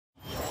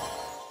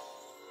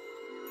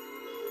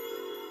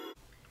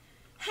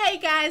Hey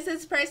guys,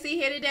 it's Pursi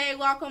here today.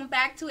 Welcome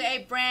back to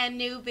a brand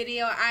new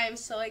video. I am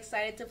so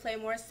excited to play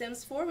more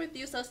Sims 4 with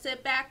you, so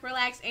sit back,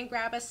 relax, and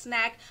grab a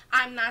snack.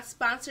 I'm not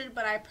sponsored,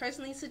 but I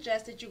personally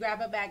suggest that you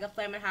grab a bag of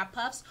Flamin' Hot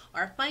Puffs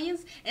or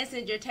Funyuns and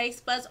send your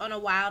taste buds on a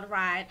wild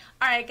ride.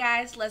 Alright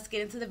guys, let's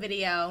get into the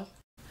video.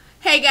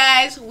 Hey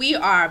guys, we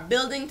are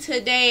building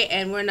today,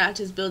 and we're not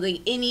just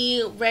building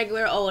any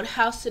regular old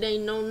house today.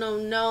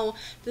 No.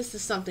 This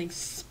is something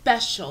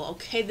special,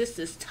 okay? This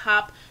is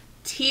top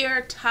tier,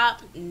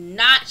 top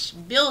notch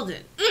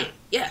building.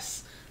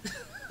 Yes.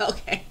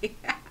 Okay.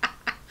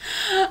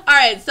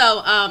 Alright,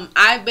 so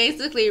I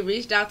basically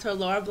reached out to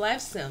Lara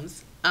Blythe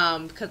Sims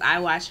because I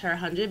watched her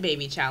 100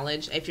 baby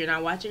challenge. If you're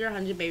not watching her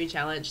 100 baby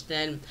challenge,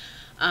 then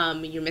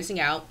you're missing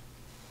out.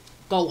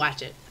 Go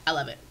watch it. I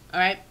love it.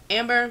 Alright,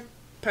 Amber,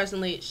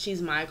 personally,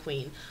 she's my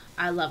queen.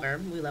 I love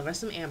her. We love her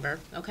some Amber,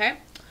 okay?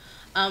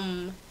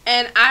 And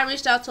I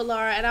reached out to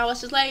Lara and I was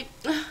just like,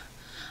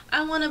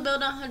 I want to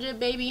build a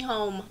 100 baby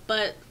home,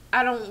 but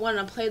I don't want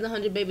to play the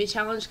 100 baby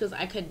challenge because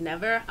I could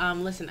never.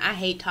 Listen, I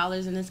hate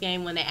toddlers in this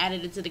game. When they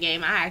added it to the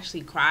game, I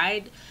actually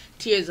cried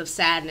tears of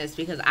sadness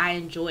because I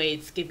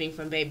enjoyed skipping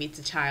from baby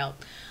to child.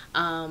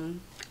 I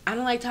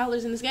don't like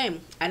toddlers in this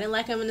game. I didn't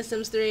like them in The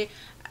Sims 3.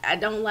 I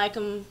don't like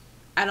them.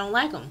 I don't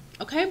like them,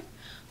 okay?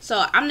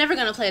 So I'm never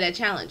going to play that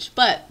challenge,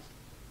 but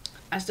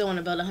I still want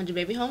to build a 100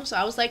 baby home. So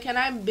I was like, can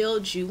I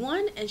build you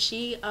one? And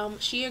she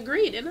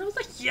agreed. And I was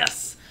like,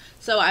 yes.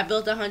 So I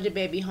built a 100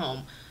 baby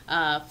home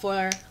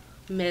for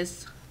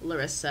Miss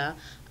Larissa.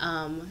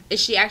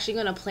 Is she actually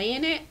going to play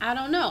in it? I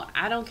don't know.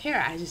 I don't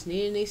care. I just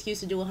needed an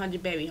excuse to do a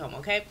 100 baby home,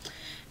 okay?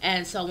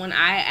 And so when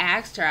I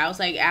asked her, I was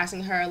like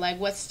asking her like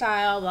what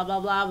style, blah, blah,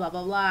 blah, blah,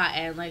 blah, blah.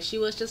 And like she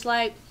was just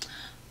like,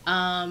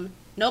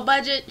 no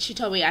budget. She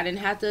told me I didn't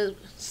have to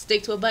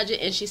stick to a budget.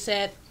 And she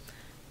said,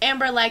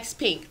 Amber likes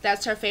pink.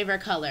 That's her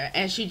favorite color.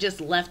 And she just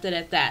left it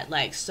at that.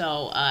 Like,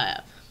 so,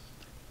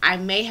 I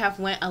may have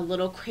went a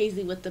little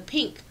crazy with the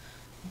pink,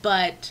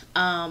 but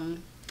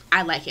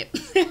I like it.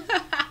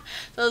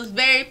 So it's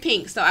very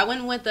pink. So I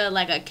went with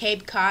like a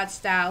Cape Cod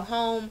style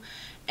home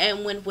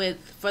and went with,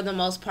 for the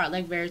most part,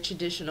 like very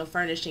traditional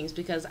furnishings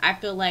because I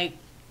feel like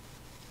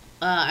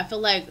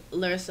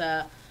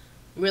Larissa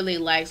really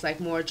likes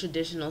like more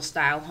traditional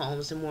style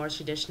homes and more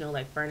traditional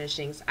like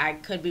furnishings. I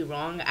could be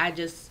wrong.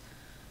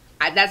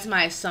 That's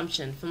my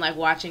assumption from like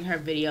watching her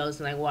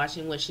videos and like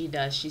watching what she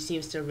does. She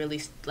seems to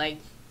really like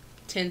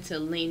tend to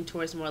lean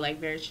towards more like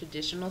very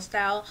traditional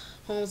style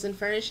homes and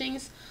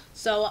furnishings.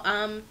 So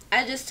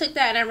I just took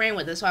that and I ran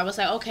with it. So I was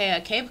like, okay, a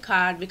Cape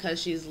Cod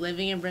because she's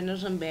living in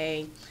Brindleton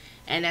Bay,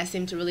 and that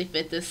seemed to really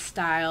fit this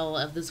style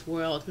of this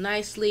world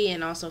nicely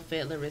and also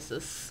fit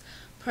Larissa's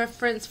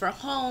preference for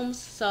homes.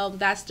 So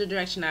that's the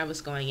direction I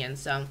was going in.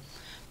 So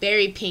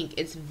very pink.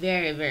 It's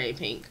very, very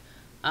pink.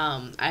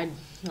 I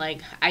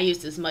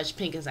used as much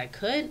pink as I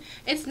could.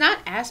 It's not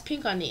as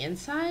pink on the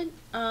inside,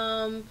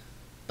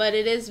 but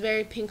it is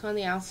very pink on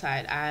the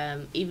outside.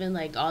 Even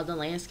like all the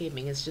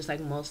landscaping is just like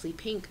mostly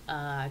pink.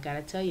 I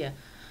gotta tell you,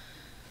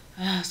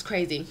 it's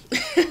crazy.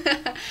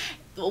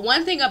 But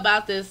one thing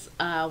about this,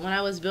 when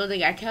I was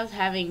building, I kept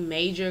having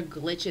major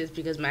glitches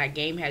because my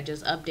game had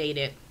just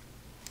updated.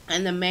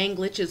 And the main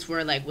glitches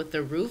were like with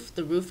the roof.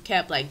 The roof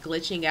kept like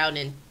glitching out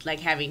and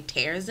like having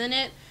tears in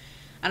it.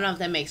 I don't know if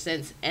that makes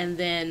sense. And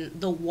then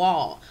the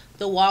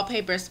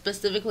wallpaper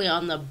specifically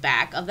on the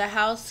back of the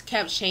house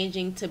kept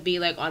changing to be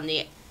like on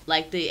the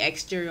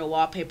exterior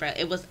wallpaper.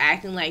 It was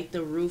acting like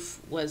the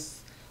roof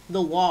was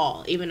the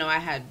wall, even though I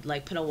had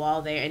like put a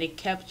wall there, and it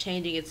kept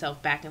changing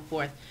itself back and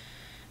forth.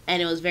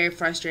 And it was very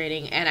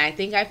frustrating, and I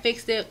think I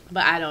fixed it,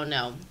 but I don't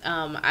know.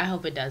 I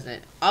hope it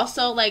doesn't.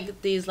 Also,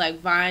 like these like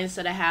vines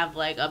that I have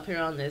like up here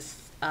on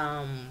this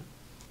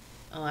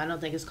I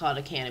don't think it's called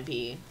a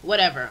canopy.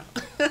 Whatever.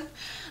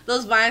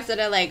 Those vines that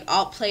are like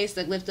all placed,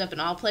 like lift up and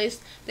all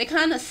placed, they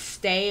kind of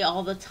stay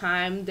all the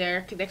time.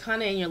 They're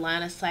kind of in your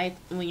line of sight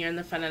when you're in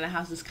the front of the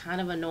house. It's kind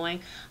of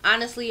annoying.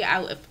 Honestly,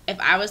 if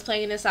I was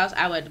playing in this house,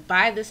 I would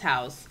buy this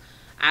house.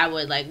 I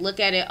would like look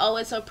at it, oh,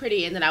 it's so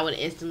pretty, and then I would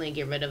instantly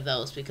get rid of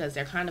those because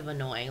they're kind of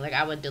annoying. Like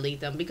I would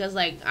delete them because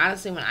like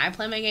honestly, when I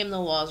play my game, the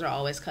walls are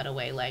always cut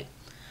away. Like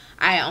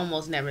I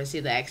almost never see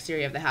the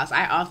exterior of the house.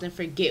 I often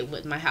forget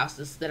what my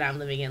houses that I'm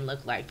living in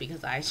look like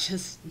because I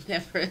just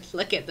never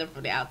look at them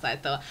from the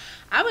outside. So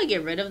I would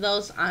get rid of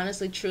those,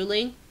 honestly,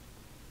 truly.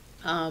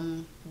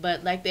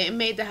 But like it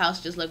made the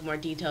house just look more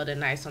detailed and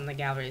nice on the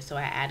gallery, so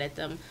I added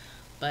them.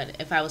 But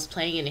if I was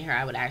playing in here,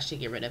 I would actually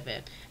get rid of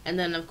it. And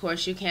then, of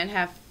course, you can't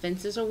have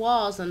fences or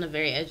walls on the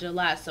very edge of the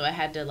lot, so I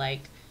had to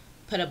like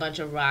put a bunch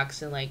of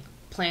rocks and like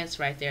plants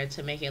right there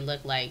to make it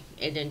look like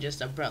it didn't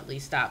just abruptly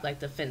stop like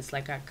the fence,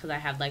 like because I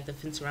have like the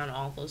fence around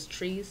all those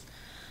trees.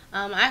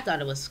 I thought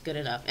it was good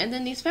enough. And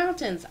then these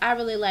fountains, I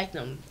really like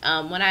them.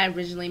 When I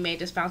originally made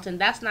this fountain,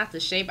 that's not the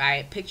shape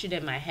I pictured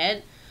in my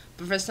head,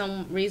 but for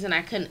some reason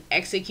I couldn't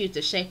execute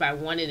the shape I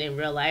wanted in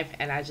real life,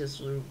 and I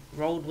just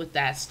rolled with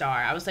that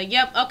star. I was like,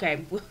 yep,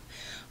 okay,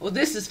 well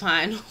this is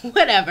fine,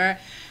 whatever.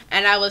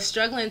 And I was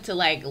struggling to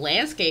like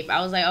landscape.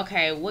 I was like,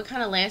 okay, what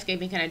kind of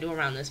landscaping can I do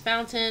around this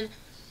fountain?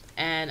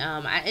 And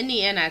in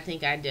the end, I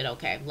think I did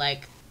okay.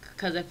 Like,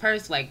 because at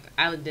first, like,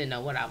 I didn't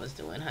know what I was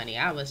doing, honey.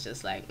 I was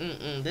just like,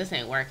 this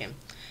ain't working.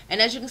 And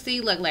as you can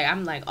see, look, like,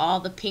 I'm like all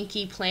the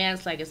pinky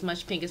plants, like as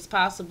much pink as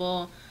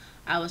possible.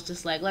 I was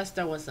just like, let's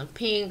throw in some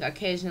pink,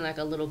 occasionally like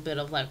a little bit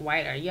of like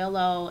white or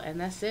yellow,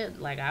 and that's it.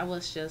 Like, I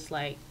was just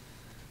like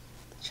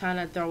trying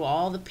to throw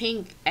all the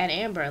pink at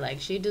Amber. Like,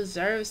 she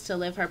deserves to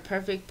live her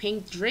perfect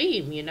pink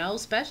dream, you know,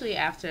 especially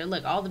after,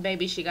 look, all the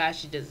babies she got,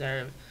 she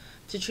deserved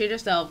to treat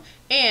herself.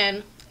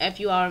 And if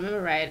you all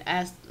remember right,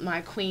 as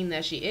my queen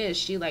that she is,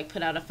 she like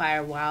put out a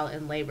fire while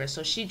in labor.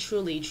 So she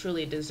truly,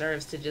 truly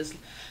deserves to just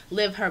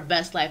live her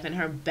best life in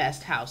her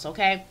best house,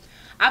 okay?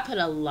 I put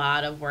a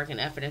lot of work and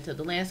effort into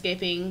the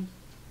landscaping,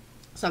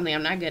 something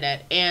I'm not good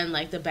at, and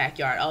like the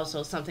backyard,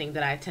 also something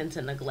that I tend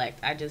to neglect.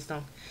 I just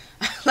don't,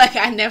 like,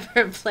 I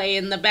never play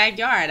in the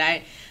backyard.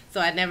 So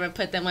I never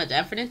put that much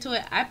effort into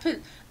it. I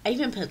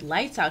even put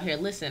lights out here.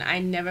 Listen, I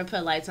never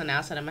put lights on the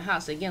outside of my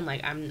house. Again,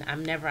 like,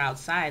 I'm never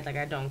outside. Like,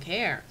 I don't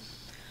care.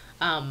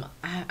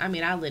 I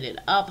mean, I lit it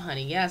up,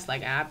 honey. Yes,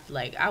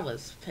 I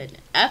was putting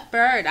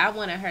effort. I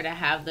wanted her to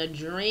have the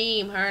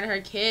dream, her and her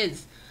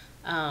kids.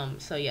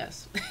 So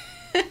yes.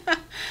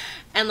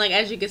 And like,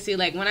 as you can see,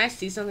 like when I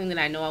see something that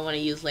I know I want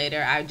to use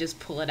later, I just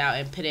pull it out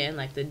and put it in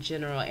like the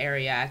general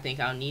area I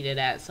think I'll need it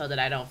at, so that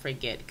I don't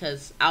forget,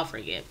 because I'll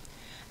forget.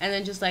 And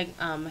then just like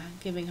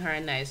giving her a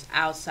nice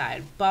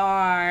outside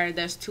bar.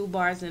 There's 2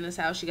 bars in this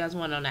house. She got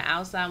one on the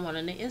outside, one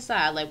on the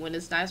inside. Like, when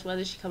it's nice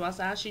weather, she come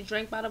outside, she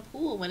drink by the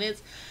pool. When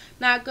it's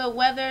not good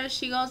weather,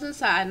 she goes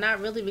inside. Not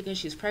really because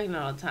she's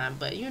pregnant all the time,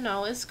 but you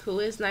know, it's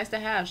cool. It's nice to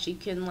have. She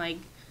can, like,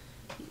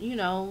 you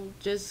know,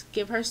 just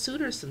give her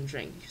suitor some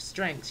drinks.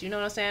 You know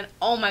what I'm saying?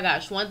 Oh my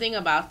gosh, one thing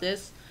about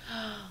this,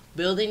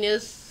 building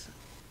this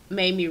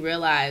made me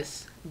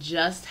realize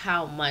just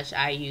how much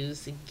I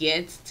use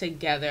Get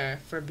Together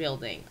for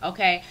building.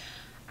 Okay,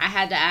 I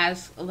had to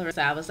ask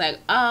Larissa. I was like,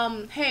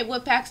 hey,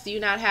 what packs do you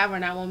not have or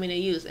not want me to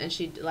use? And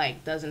she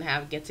like doesn't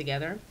have Get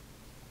Together.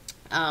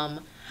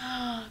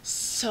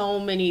 So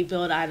many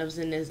build items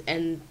in this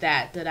and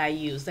that I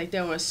use. Like,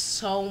 there was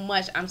so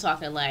much. I'm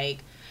talking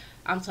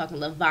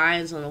the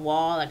vines on the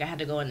wall. Like, I had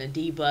to go in the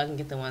debug and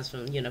get the ones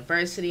from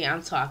university.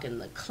 I'm talking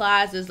the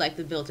closets, like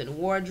the built-in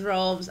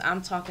wardrobes.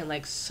 I'm talking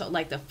like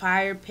the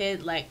fire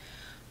pit. Like,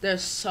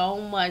 there's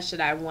so much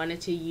that I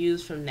wanted to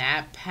use from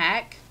that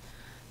pack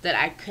that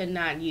I could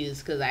not use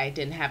because I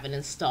didn't have it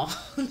installed.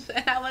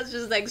 And I was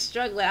just like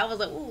struggling. I was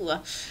like,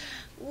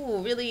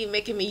 ooh, really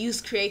making me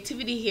use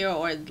creativity here,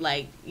 or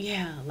like,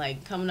 yeah,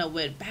 like coming up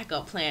with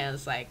backup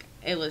plans. Like,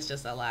 it was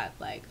just a lot.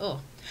 Like,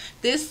 oh,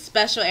 this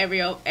special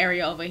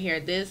area over here,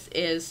 this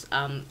is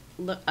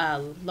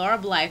Lara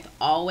Blythe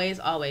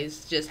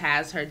always just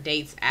has her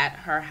dates at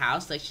her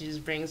house. Like, she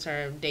just brings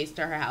her dates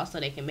to her house so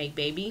they can make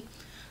babies.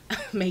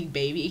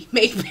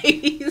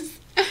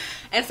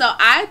 And so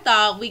I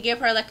thought we give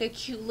her like a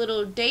cute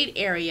little date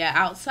area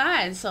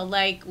outside. So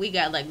like, we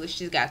got like,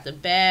 she's got the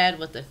bed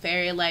with the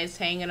fairy lights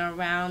hanging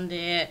around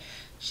it.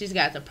 She's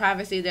got the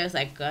privacy. There's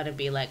like gonna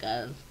be like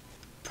a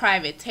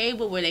private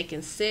table where they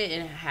can sit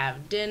and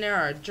have dinner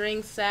or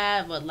drinks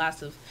at, with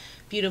lots of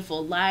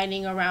beautiful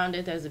lighting around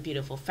it. There's a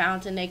beautiful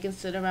fountain they can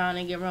sit around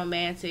and get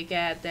romantic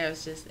at.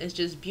 It's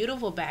just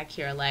beautiful back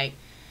here. Like,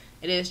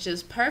 it is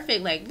just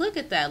perfect. Like, look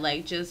at that.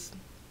 Like, just,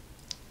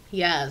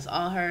 yes,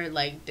 all her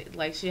like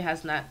she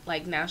has not,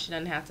 like, now she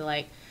doesn't have to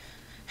like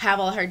have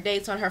all her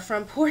dates on her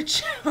front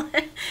porch.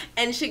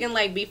 And she can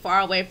like be far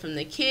away from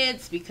the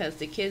kids, because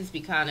the kids be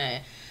kind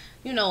of,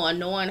 you know,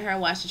 annoying her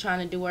while she's trying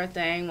to do her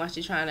thing, while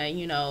she's trying to,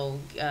 you know,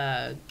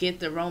 get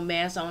the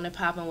romance on and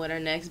popping with her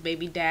next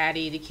baby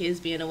daddy, the kids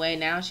being away.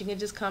 Now she can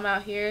just come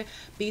out here,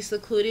 be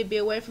secluded, be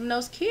away from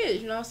those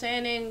kids, you know what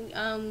I'm saying,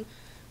 and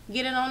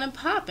get it on and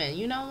popping,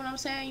 you know what I'm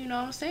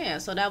saying,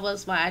 So that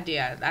was my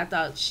idea. I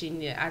thought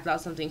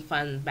something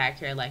fun back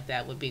here like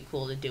that would be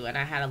cool to do, and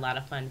I had a lot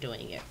of fun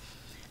doing it.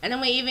 And then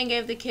we even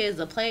gave the kids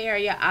a play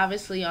area,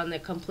 obviously on the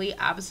complete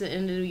opposite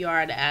end of the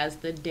yard as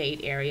the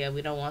date area.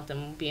 We don't want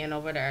them being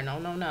over there.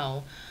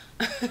 No.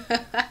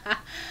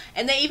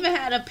 And they even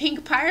had a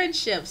pink pirate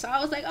ship. So I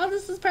was like, oh,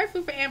 this is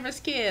perfect for Amber's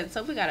kids.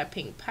 So we got a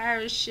pink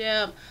pirate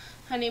ship.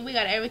 Honey, we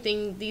got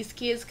everything these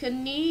kids could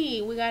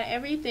need. We got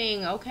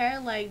everything, okay?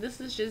 Like, this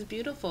is just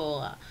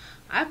beautiful.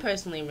 I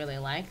personally really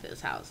like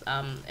this house.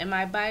 Am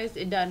I biased?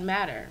 It doesn't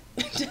matter.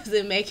 It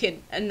doesn't make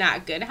it a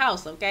not good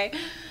house, okay?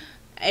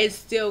 It's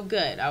still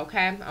good,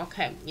 okay?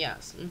 Okay,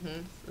 yes.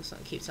 That's what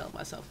I keep telling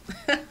myself.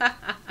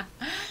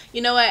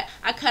 You know what?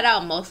 I cut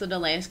out most of the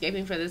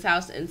landscaping for this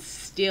house, and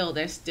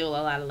there's still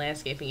a lot of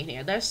landscaping in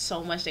here. There's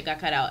so much that got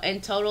cut out.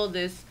 In total,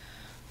 this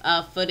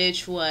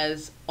footage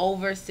was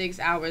over 6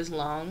 hours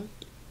long,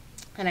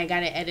 and I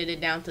got it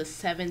edited down to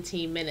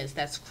 17 minutes.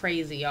 That's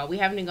crazy, y'all. We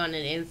haven't even gone to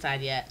the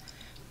inside yet.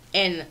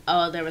 And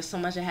there was so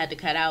much I had to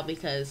cut out,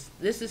 because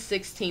this is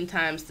 16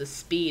 times the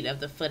speed of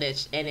the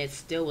footage, and it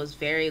still was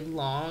very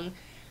long.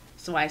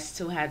 So I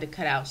still had to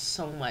cut out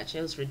so much.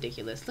 It was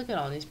ridiculous. Look at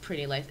all these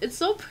pretty lights. It's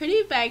so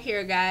pretty back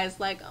here, guys.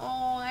 Like,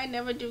 oh, I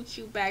never do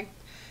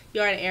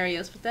yard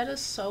areas, but that is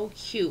so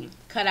cute.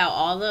 Cut out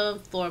all the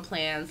floor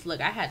plans.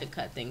 Look, I had to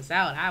cut things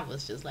out. I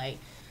was just like,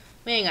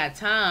 we ain't got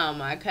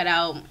time. I cut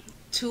out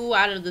 2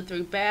 out of the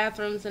 3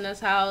 bathrooms in this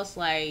house.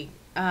 Like,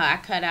 I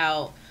cut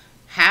out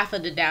half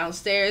of the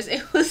downstairs.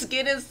 It was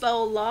getting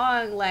so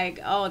long. Like,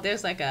 oh,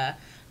 there's like a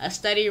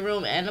study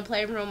room and a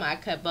playroom. I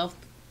cut both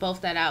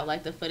that out,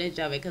 like the footage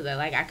of it, because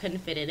I couldn't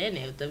fit it in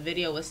it. The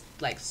video was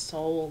like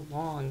so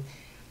long,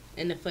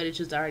 and the footage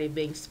was already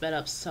being sped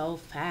up so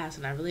fast,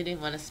 and I really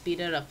didn't want to speed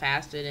it up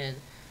faster than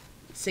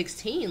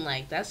 16.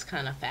 Like, that's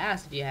kind of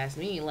fast if you ask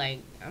me. Like,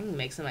 I'm gonna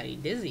make somebody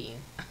dizzy.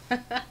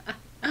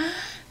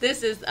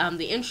 This is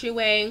the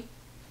entryway.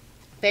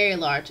 Very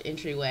large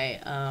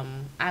entryway.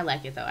 I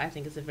like it though. I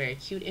think it's a very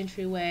cute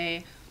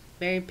entryway.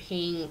 Very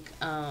pink.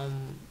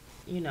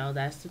 You know,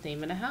 that's the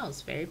theme of the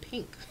house. Very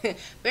pink.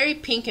 Very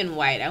pink and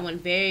white. I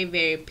went very,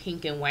 very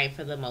pink and white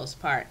for the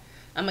most part.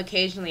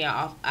 Occasionally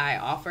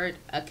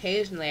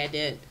occasionally I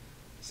did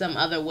some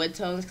other wood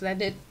tones, because I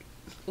did,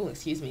 oh,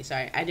 excuse me,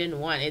 sorry. I didn't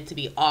want it to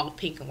be all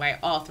pink and white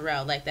all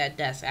throughout. Like that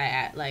desk,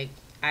 I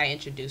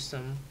introduced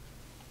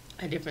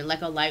a different,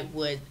 like a light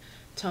wood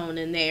tone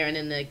in there, and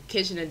in the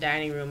kitchen and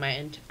dining room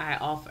I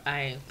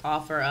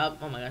offer up,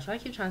 oh my gosh, why do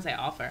I keep trying to say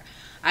offer?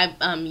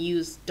 I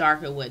use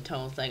darker wood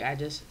tones. Like, I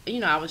just, you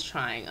know, I was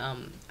trying,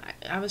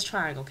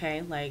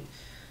 okay? Like,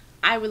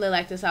 I really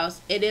like this house.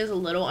 It is a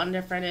little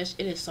under furnished.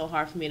 It is so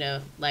hard for me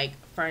to like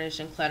furnish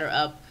and clutter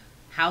up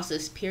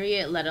houses,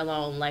 period, let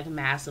alone like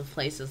massive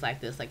places like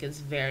this. Like, it's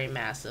very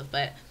massive,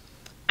 but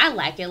I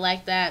like it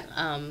like that.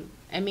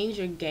 It means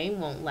your game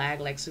won't lag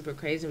like super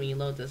crazy when you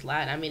load this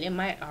lot. I mean, it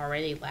might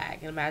already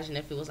lag. Imagine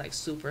if it was like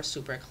super,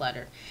 super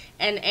cluttered.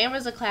 And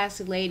Amber's a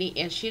classic lady,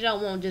 and she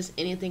don't want just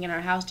anything in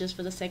her house just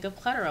for the sake of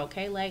clutter,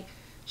 okay? Like,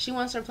 she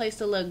wants her place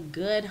to look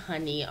good,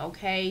 honey,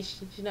 okay?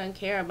 She doesn't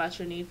care about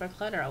your need for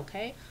clutter,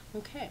 okay?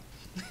 Okay.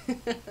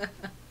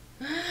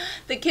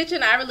 The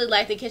kitchen, I really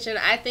like the kitchen.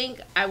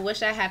 I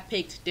wish I had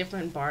picked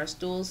different bar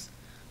stools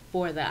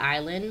for the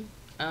island,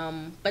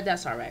 but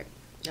that's all right.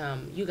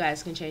 You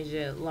guys can change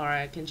it.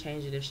 Lara can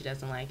change it if she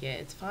doesn't like it.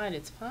 It's fine.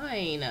 It's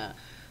fine.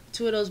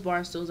 2 of those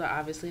bar stools are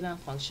obviously not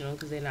functional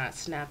because they're not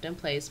snapped in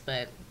place,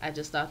 but I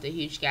just thought the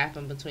huge gap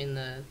in between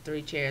the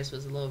 3 chairs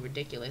was a little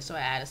ridiculous, so I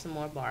added some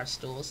more bar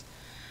stools.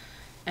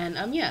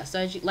 And yeah,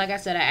 so like I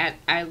said,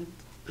 I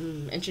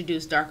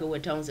introduced darker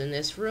wood tones in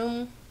this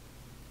room,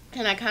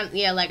 and I kind of,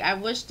 yeah, like, I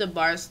wish the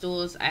bar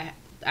stools I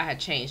had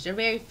changed. They're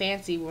very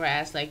fancy,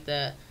 whereas like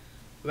the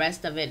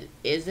rest of it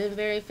isn't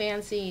very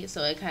fancy,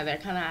 so they're kind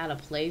of out of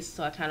place.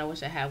 So I kind of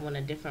wish I had one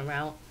a different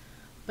route,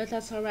 but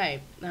that's all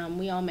right.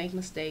 We all make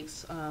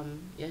mistakes.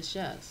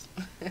 Yes.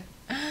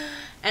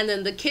 And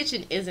then the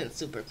kitchen isn't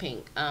super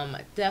pink.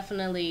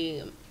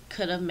 Definitely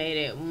could have made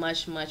it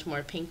much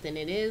more pink than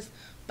it is,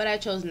 but I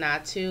chose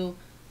not to.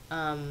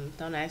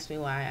 Don't ask me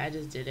why. I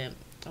just didn't.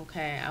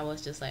 Okay, I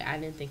was just like, I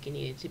didn't think it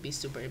needed to be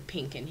super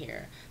pink in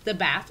here. The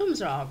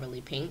bathrooms are all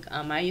really pink.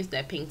 I used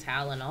that pink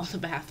towel in all the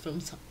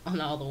bathrooms on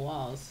all the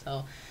walls,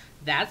 so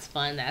that's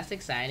fun. That's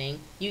exciting.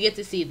 You get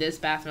to see this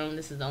bathroom.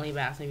 This is the only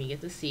bathroom you get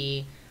to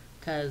see,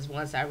 because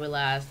once I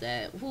realized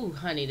that, whoo,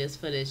 honey, this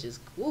footage is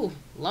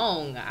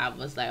long, I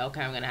was like, okay,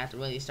 I'm gonna have to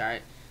really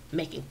start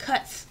making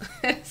cuts.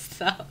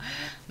 So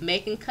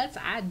making cuts,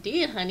 I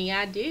did, honey.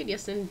 I did.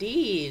 Yes,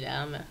 indeed.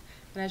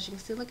 And as you can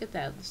see, look at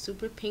that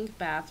super pink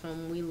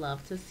bathroom. We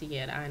love to see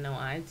it. I know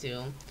I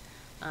do.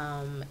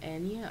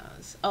 And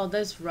yes. Oh,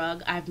 this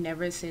rug. I've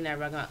never seen that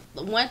rug on.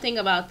 One thing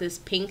about this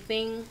pink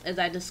thing is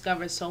I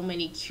discovered so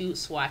many cute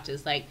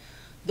swatches. Like,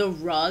 the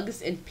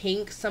rugs in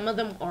pink, some of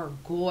them are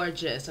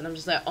gorgeous. And I'm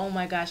just like, oh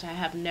my gosh, I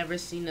have never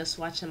seen this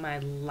swatch in my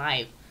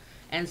life.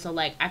 And so,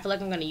 like, I feel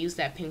like I'm going to use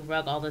that pink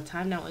rug all the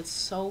time now. It's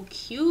so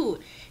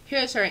cute.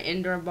 Here's her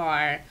indoor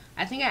bar.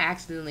 I think I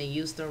accidentally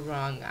used the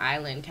wrong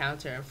island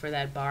counter for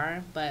that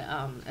bar, but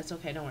it's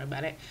okay, don't worry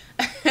about it.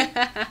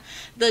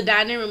 The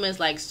dining room is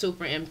like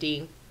super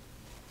empty,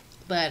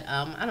 but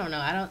I don't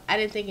know. I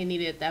didn't think it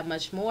needed that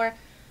much more.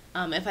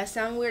 If I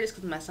sound weird, it's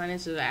because my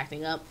sinuses are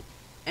acting up,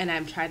 and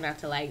I'm trying not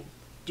to like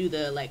do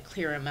the like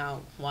clear them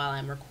out while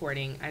I'm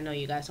recording. I know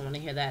you guys don't want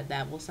to hear that.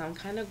 That will sound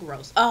kind of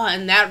gross. Oh,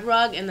 and that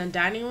rug in the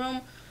dining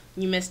room,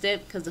 you missed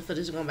it because the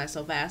footage is going by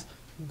so fast.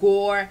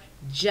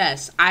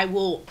 Gorgeous.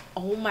 Oh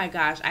my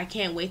gosh, I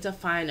can't wait to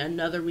find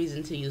another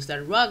reason to use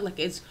that rug. Like,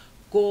 it's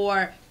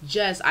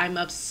gorgeous. I'm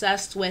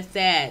obsessed with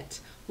it.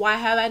 Why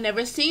have I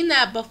never seen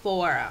that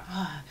before?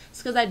 It's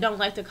because I don't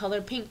like the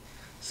color pink,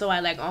 so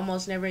I like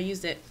almost never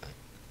use it.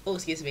 Oh,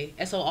 excuse me.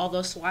 And so all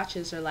those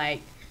swatches are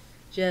like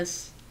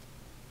just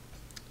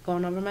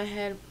going over my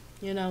head,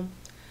 you know.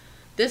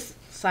 This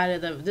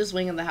side of this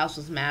wing of the house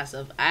was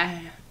massive.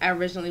 I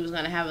originally was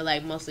going to have it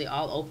like mostly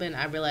all open.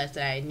 I realized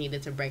that I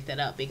needed to break that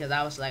up because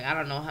I was like, I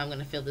don't know how I'm going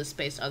to fill this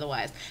space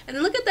otherwise. And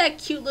then look at that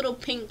cute little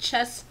pink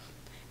chest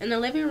in the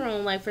living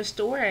room, like, for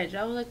storage.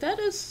 I was like, that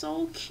is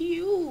so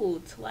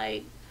cute.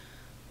 Like,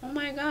 oh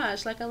my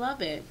gosh, like, I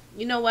love it.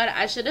 You know what?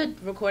 I should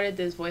have recorded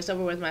this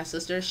voiceover with my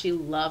sister. She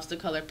loves the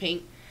color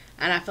pink,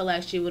 and I feel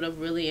like she would have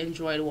really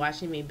enjoyed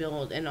watching me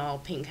build an all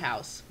pink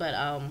house. But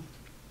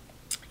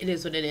It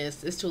is what it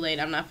is. It's too late.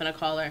 I'm not gonna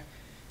call her,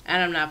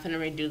 and I'm not gonna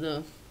redo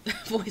the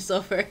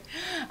voiceover.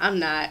 I'm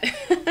not.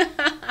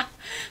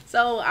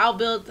 So I'll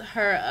build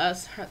her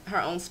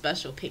own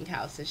special pink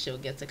house, and she'll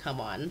get to come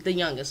on. The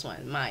youngest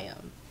one, Maya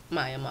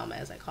Mama,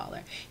 as I call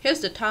her. Here's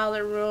the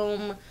toddler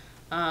room.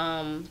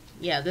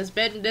 Yeah,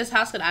 this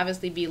house could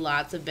obviously be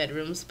lots of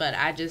bedrooms, but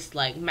I just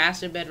like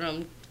master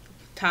bedroom,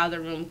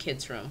 toddler room,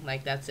 kids room.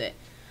 Like, that's it.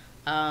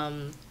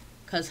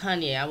 Cause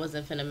honey, I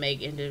wasn't finna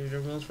make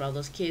individual rooms for all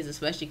those kids,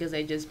 especially because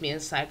they just being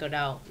psychoed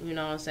out. You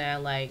know what I'm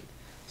saying? Like,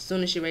 as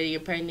soon as she ready to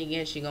get pregnant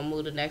again, she gonna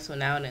move the next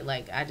one out, and it,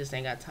 like, I just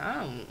ain't got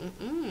time.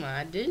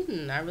 I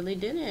really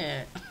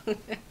didn't.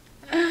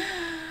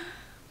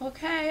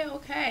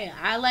 Okay.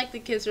 I like the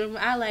kids room.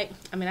 I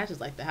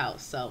just like the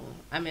house. So,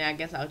 I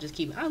guess I'll just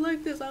keep, I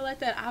like this, I like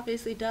that.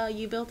 Obviously, duh,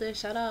 you built it.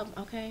 Shut up,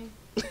 okay?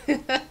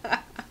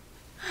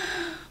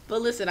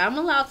 But listen, I'm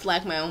allowed to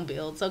like my own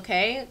builds,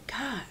 okay?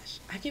 Gosh,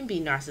 I can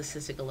be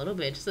narcissistic a little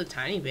bit, just a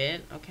tiny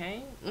bit,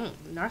 okay?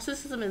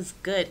 Narcissism is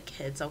good,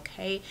 kids,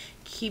 okay?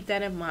 Keep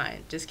that in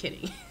mind. Just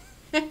kidding.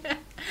 It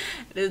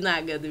is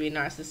not good to be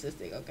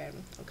narcissistic, okay?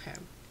 Okay.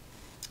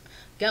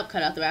 Yep,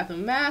 cut out the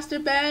bathroom. Master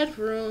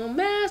bedroom.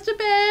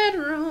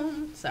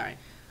 Sorry.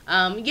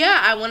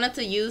 Yeah, I wanted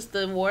to use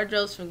the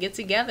wardrobes from Get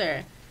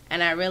Together,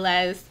 and I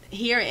realized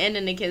here and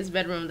in the kids'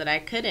 bedroom that I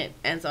couldn't,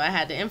 and so I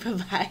had to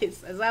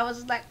improvise. As I was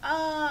just like,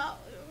 oh,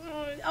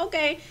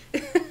 okay.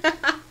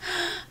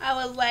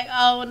 I was like,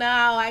 oh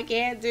no, I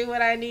can't do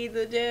what I need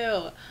to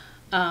do.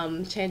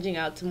 Changing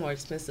out to more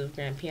expensive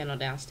grand piano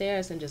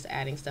downstairs and just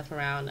adding stuff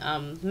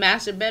around.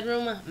 Master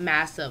bedroom,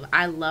 massive.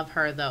 I love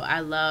her though. I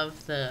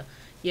love the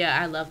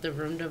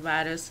room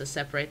dividers to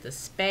separate the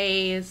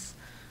space.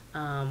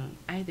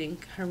 I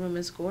think her room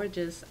is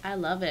gorgeous. I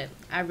love it.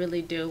 I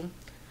really do.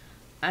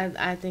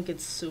 I think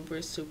it's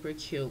super, super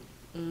cute.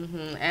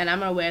 And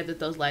I'm aware that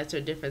those lights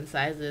are different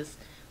sizes.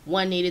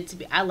 One needed to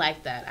be, I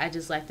like that. I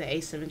just like the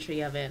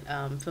asymmetry of it.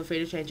 Feel free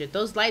to change it.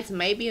 Those lights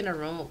may be in a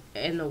room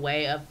in the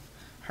way of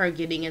her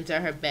getting into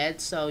her bed,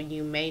 so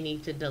you may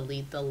need to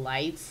delete the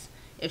lights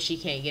if she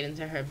can't get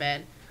into her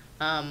bed.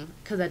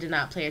 Because I did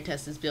not player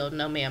test this build.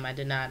 No, ma'am, I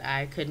did not.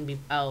 I couldn't be,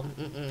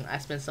 I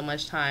spent so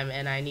much time,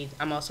 and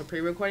I'm also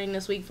pre-recording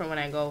this week for when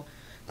I go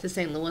to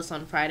St. Louis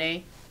on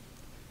Friday,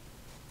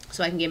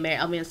 so I can get married.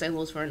 I'll be in St.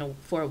 Louis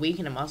for a week,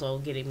 and I'm also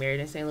getting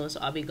married in St. Louis, so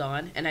I'll be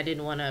gone, and I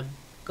didn't want to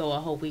go a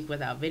whole week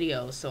without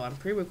videos, so I'm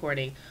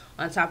pre-recording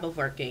on top of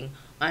working,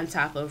 on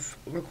top of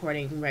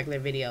recording regular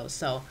videos.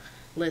 So,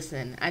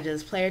 listen,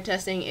 player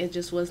testing, it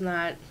just was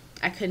not,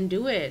 I couldn't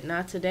do it,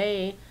 not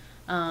today.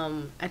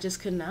 I just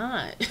could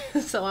not.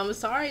 So I'm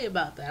sorry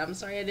about that. I'm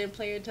sorry I didn't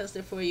player test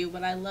it for you,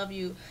 but I love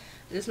you.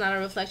 It's not a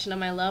reflection of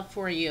my love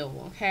for you.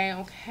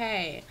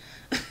 Okay.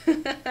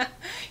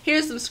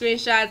 Here's some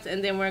screenshots,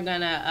 and then we're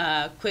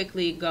gonna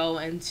quickly go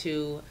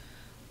into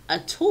a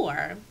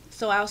tour.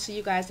 So I'll see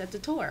you guys at the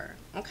tour.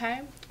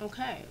 Okay.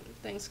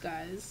 Thanks,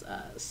 guys.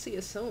 See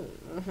you soon.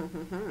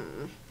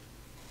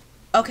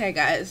 Okay,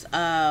 guys.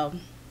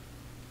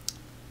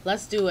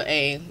 Let's do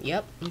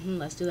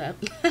let's do that.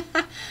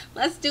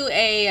 Let's do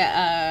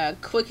a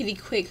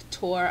quick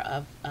tour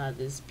of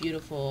this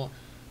beautiful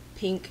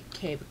pink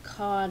Cape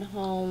Cod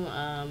home.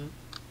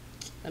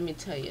 Let me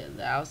tell you,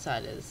 the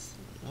outside is,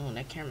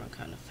 that camera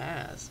kind of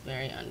fast.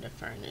 Very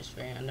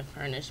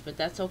underfurnished, but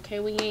that's okay.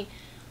 We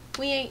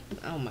ain't,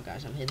 oh my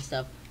gosh, I'm hitting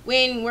stuff. We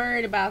ain't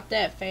worried about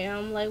that,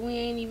 fam. Like, we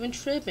ain't even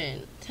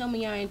tripping. Tell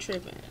me I ain't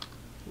tripping.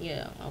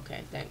 Yeah,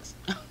 okay, thanks.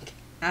 Okay.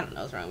 I don't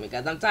know what's wrong with me,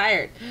 guys. I'm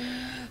tired.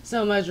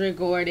 So much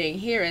recording.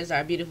 Here is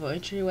our beautiful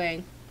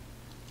entryway.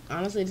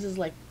 Honestly, this is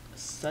like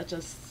such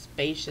a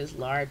spacious,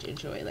 large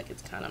entryway. Like,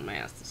 it's kind of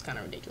massive. It's kind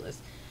of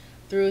ridiculous.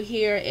 Through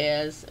here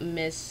is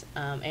Miss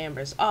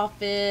Amber's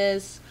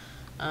office.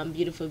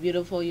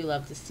 Beautiful. You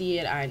love to see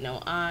it. I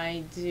know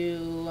I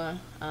do.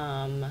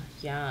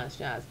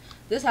 Yes.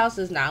 This house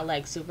is not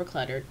like super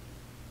cluttered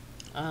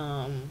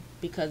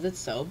because it's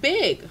so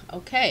big.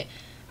 Okay.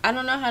 I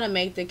don't know how to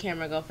make the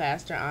camera go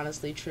faster,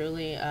 honestly,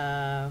 truly.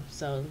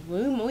 So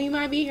we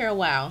might be here a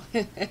while.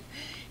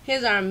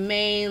 Here's our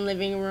main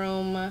living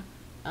room.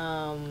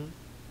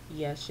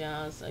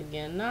 Yes,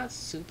 again, not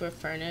super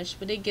furnished,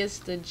 but it gets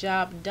the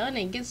job done.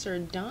 It gets her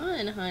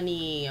done,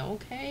 honey.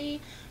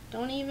 Okay,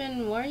 don't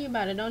even worry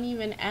about it. Don't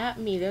even at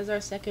me. There's our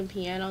second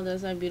piano.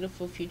 There's our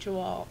beautiful feature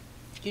wall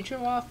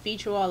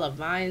of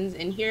vines.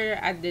 And here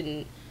I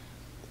didn't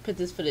put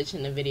this footage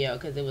in the video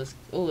because it was,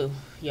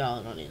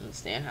 y'all don't even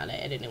understand how the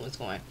editing was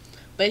going.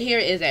 But here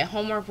is a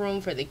homework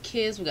room for the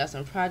kids. We got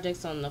some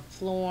projects on the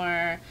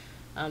floor,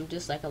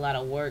 just like a lot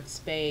of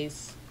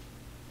workspace.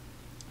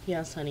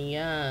 Yes, honey,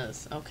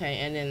 yes. Okay,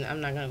 and then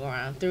I'm not gonna go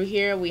around. Through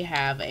here we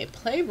have a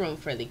playroom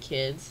for the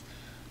kids,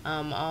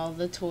 all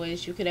the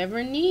toys you could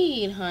ever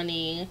need,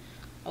 honey.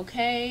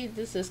 Okay,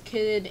 this is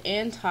kid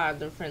and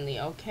toddler friendly.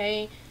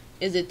 Okay,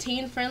 is it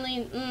teen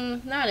friendly?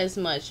 Not as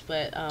much,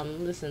 but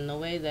listen, the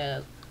way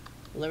that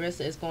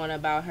Larissa is going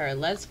about her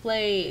Let's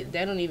Play,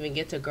 they don't even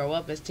get to grow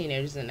up as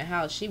teenagers in the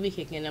house. She be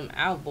kicking them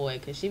out, boy,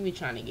 because she be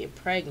trying to get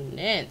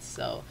pregnant.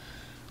 So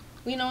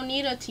We don't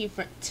need a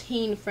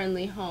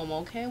teen-friendly home,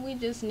 okay? We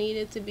just need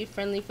it to be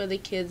friendly for the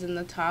kids and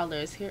the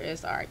toddlers. Here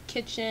is our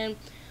kitchen.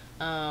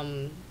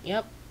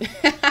 Yep.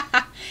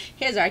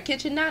 Here's our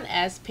kitchen. Not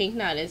as pink,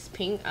 not as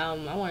pink.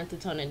 I wanted to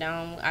tone it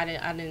down. I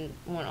didn't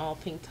want all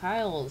pink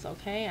tiles,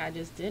 okay? I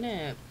just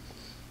didn't.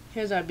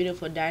 Here's our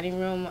beautiful dining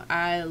room.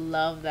 I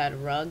love that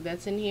rug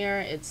that's in here.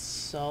 It's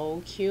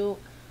so cute.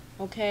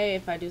 Okay,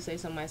 if I do say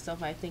so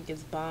myself, I think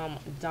it's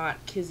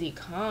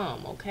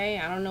bomb.kizzy.com, okay?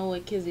 I don't know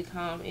what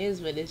kizzy.com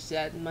is, but it's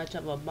that much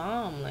of a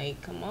bomb.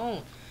 Like, come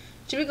on.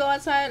 Should we go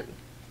outside?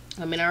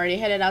 I mean, I already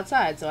headed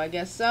outside, so I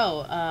guess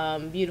so.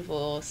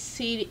 Beautiful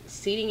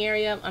seating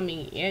area. I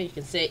mean, yeah, you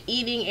can sit.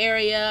 Eating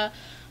area.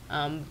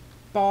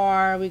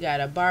 Bar. We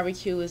got a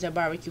barbecue. Is that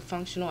barbecue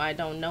functional? I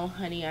don't know,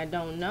 honey. I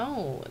don't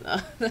know.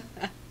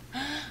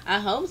 I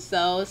hope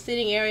so.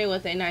 Sitting area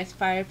with a nice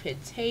fire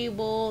pit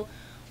table.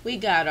 We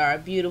got our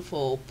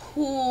beautiful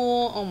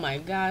pool. Oh my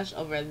gosh,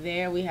 over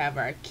there we have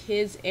our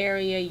kids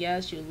area.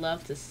 Yes, you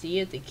love to see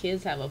it. The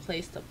kids have a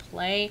place to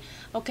play.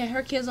 Okay,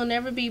 her kids will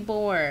never be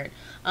bored.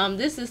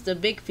 This is the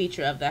big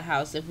feature of the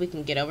house, if we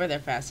can get over there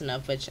fast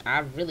enough, which I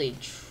really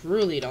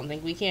truly don't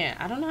think we can.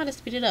 I don't know how to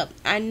speed it up.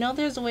 I know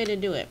there's a way to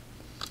do it.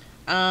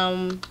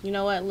 You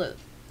know what? Look.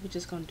 We're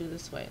just gonna do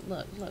this way.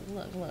 Look.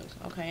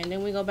 Okay, and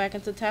then we go back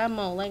into tab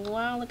mode. Like,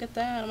 wow, look at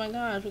that. Oh my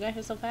gosh, we got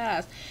here so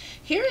fast.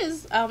 Here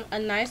is a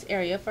nice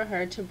area for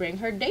her to bring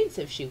her dates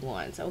if she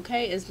wants.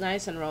 Okay, it's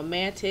nice and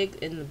romantic.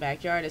 In the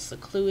backyard, it's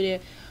secluded.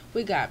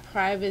 We got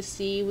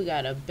privacy. We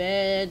got a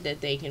bed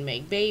that they can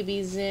make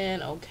babies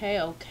in.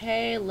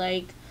 Okay,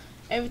 like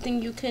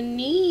everything you can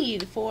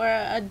need for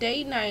a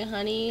date night,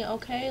 honey.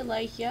 Okay,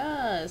 like,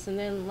 yes. And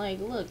then, like,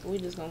 look, we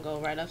just gonna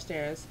go right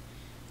upstairs.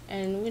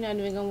 And we're not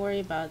even going to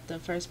worry about the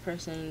first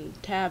person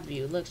tab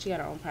view. Look, she got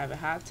her own private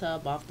hot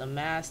tub off the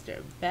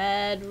master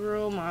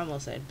bedroom. I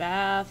almost said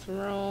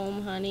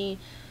bathroom, honey.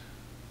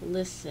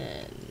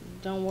 Listen,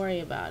 don't worry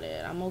about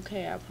it. I'm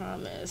okay, I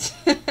promise.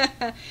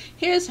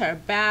 Here's her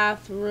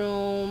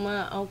bathroom.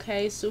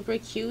 Okay, super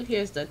cute.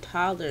 Here's the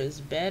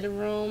toddler's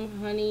bedroom,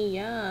 honey.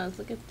 Yes,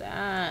 look at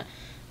that.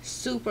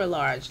 Super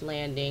large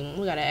landing.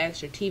 We got an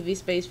extra TV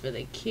space for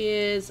the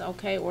kids,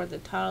 okay, or the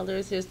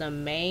toddlers. Here's the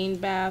main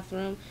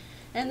bathroom.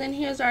 And then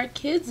here's our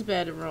kids'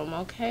 bedroom,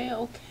 okay.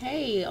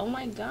 Oh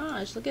my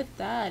gosh, look at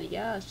that.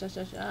 Yes.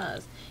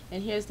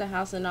 And here's the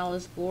house in all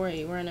its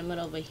glory. We're in the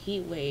middle of a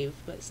heat wave,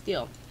 but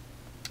still.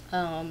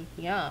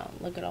 Yeah,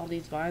 look at all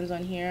these vines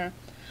on here.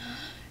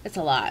 It's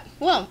a lot.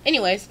 Well,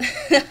 anyways,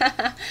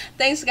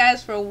 thanks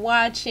guys for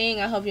watching.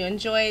 I hope you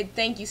enjoyed.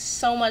 Thank you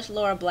so much,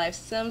 Lara Blythe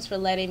Sims, for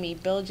letting me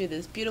build you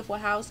this beautiful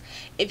house.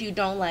 If you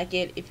don't like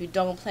it, if you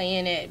don't play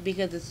in it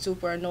because it's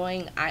super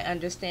annoying, I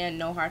understand.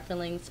 No hard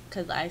feelings,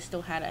 because I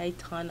still had a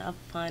ton of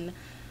fun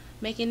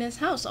making this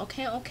house.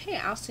 Okay,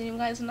 I'll see you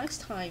guys next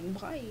time.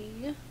 Bye.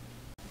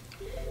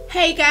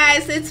 Hey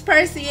guys, it's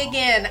Pursi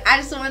again. I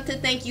just want to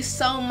thank you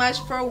so much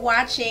for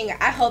watching.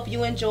 I hope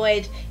you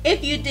enjoyed.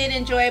 If you did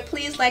enjoy,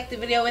 please like the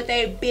video with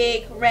a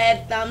big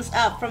red thumbs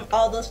up from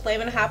all those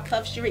flaming hot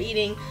puffs you were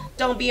eating.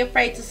 Don't be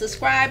afraid to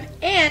subscribe.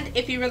 And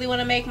if you really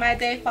want to make my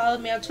day, follow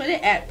me on Twitter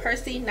at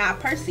Pursi,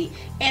 not Pursi.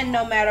 And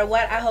no matter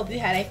what, I hope you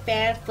had a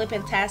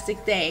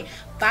fan-flippin-tastic day.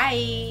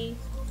 Bye.